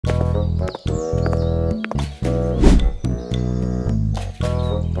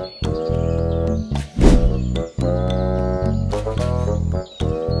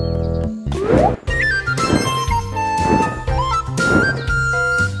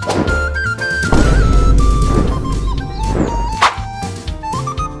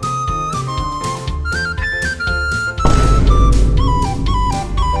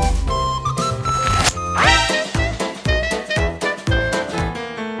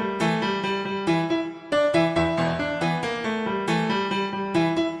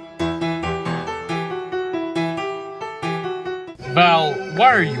Val,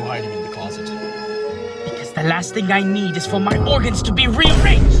 why are you hiding in the closet? Because the last thing I need is for my organs to be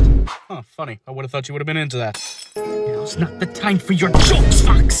rearranged. Huh, funny. I would have thought you would have been into that. Now's not the time for your jokes,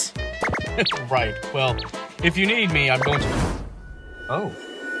 Fox. Right. Well, if you need me, I'm going to... Oh.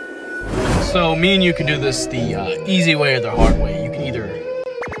 So, me and you can do this the easy way or the hard way. You can either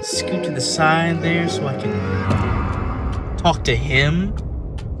scoot to the side there so I can talk to him,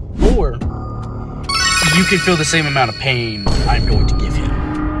 or you can feel the same amount of pain I'm going to give him.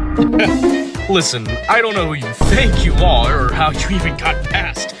 Listen, I don't know who you think you are or how you even got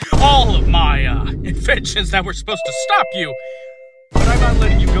past all of my inventions that were supposed to stop you, but I'm not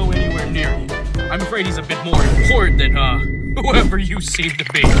letting you go anywhere near you. I'm afraid he's a bit more important than whoever you seem to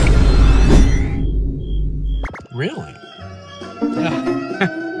be. Really?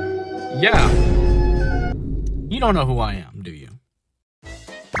 Yeah. You don't know who I am, do you?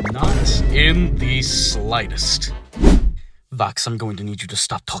 Not in the slightest. Vox, I'm going to need you to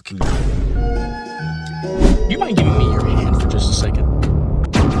stop talking now. You mind giving me your hand for just a second?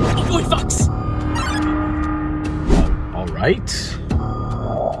 Boy, Fox! All right.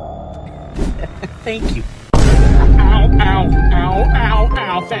 Thank you. Ow, ow, ow, ow,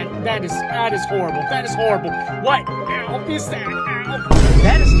 ow. That is horrible. That is horrible. What? Ow, is that? Ow.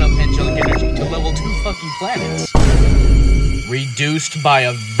 That is enough angelic energy to level 2 fucking planets. Reduced by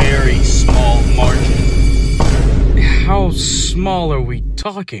a very small margin. How small are we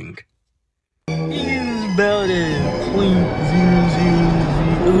talking? It's about a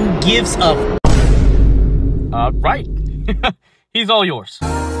 0.000. Who gives up? Right. He's all yours.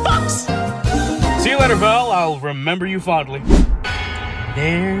 Fox! See you later, Val. I'll remember you fondly.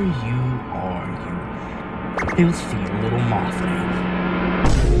 There you are, you filthy little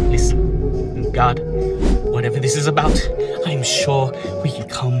mothman. Listen, God, whatever this is about, I'm sure we can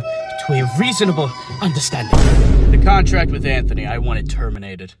come to a reasonable understanding. The contract with Anthony, I want it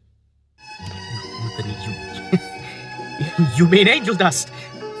terminated. Anthony, you made angel dust.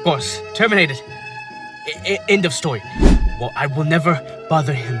 Of course, terminated. End of story. Well, I will never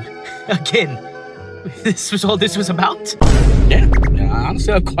bother him again. This was all this was about? Yeah,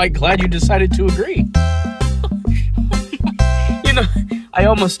 honestly, I'm quite glad you decided to agree. You know, I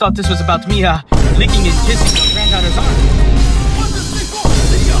almost thought this was about me, licking and kissing my granddaughter's arm.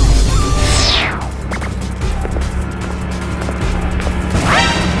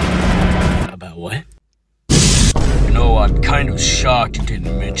 About what? You know, I'm kind of shocked you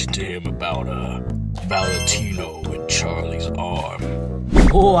didn't mention to him about, Valentino and Charlie's arm.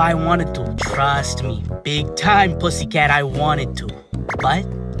 Oh, I wanted to. Trust me. Big time, pussycat, I wanted to. But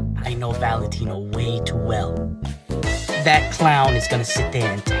I know Valentino way too well. That clown is gonna sit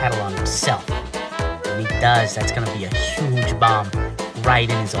there and tattle on himself. When he does, that's gonna be a huge bomb right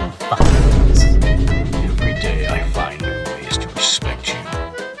in his own fucking face. Every day I find new ways to respect you.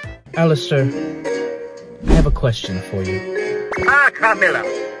 Alistair, I have a question for you. Carmilla.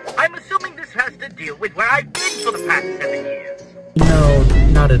 I'm assuming this has to deal with where I've been for the past 7 years. No,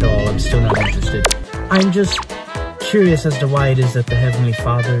 not at all. I'm still not interested. I'm just curious as to why it is that the Heavenly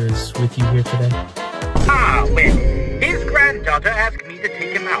Father is with you here today. Well, his granddaughter asked me to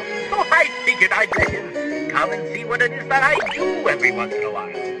take him out, so I figured I'd let him come and see what it is that I do every once in a while,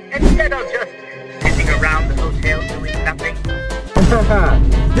 instead of just sitting around the hotel doing nothing. Haha,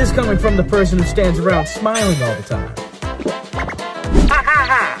 this coming from the person who stands around smiling all the time. Ha ha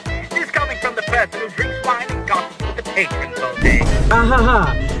ha! This coming from the person who drinks wine and gossips with the patrons all day. Ah ha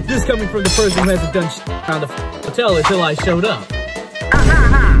ha! This coming from the person who hasn't done shit around the hotel until I showed up. Ha ha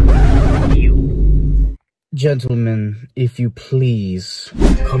ha! You. Gentlemen, if you please.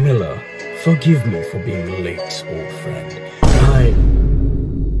 Camilla, forgive me for being late, old friend.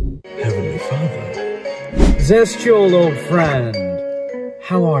 Heavenly Father. Zestial, old friend,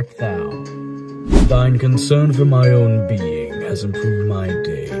 how art thou? Thine concern for my own being has improved my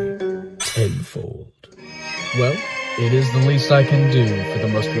day tenfold. Well, it is the least I can do for the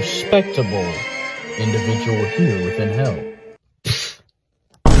most respectable individual here within hell.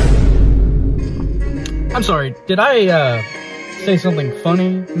 I'm sorry, did I, Say something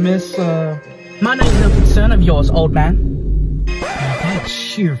funny, Miss, Money's no concern of yours, old man. That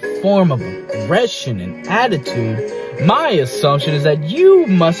sheer form of aggression and attitude, my assumption is that you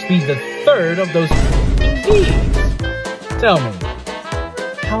must be the third of those thieves. Tell me,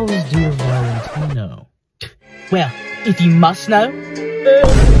 how's dear Valentino? Well, if you must know,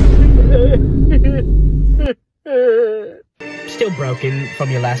 still broken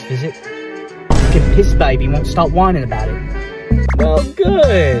from your last visit. Good piss baby won't stop whining about it. Well,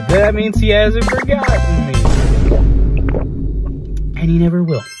 good. That means he hasn't forgotten me. And he never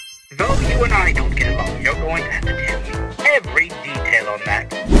will. Though you and I don't get along, you're going to have to tell me every detail on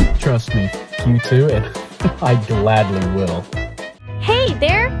that. Trust me, you too, and I gladly will. Hey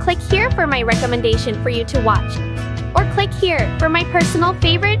there! Click here for my recommendation for you to watch. Or click here for my personal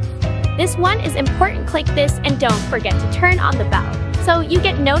favorite. This one is important. Click this and don't forget to turn on the bell so you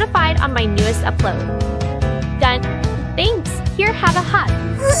get notified on my newest upload. Done. Thanks. Here, have a hug.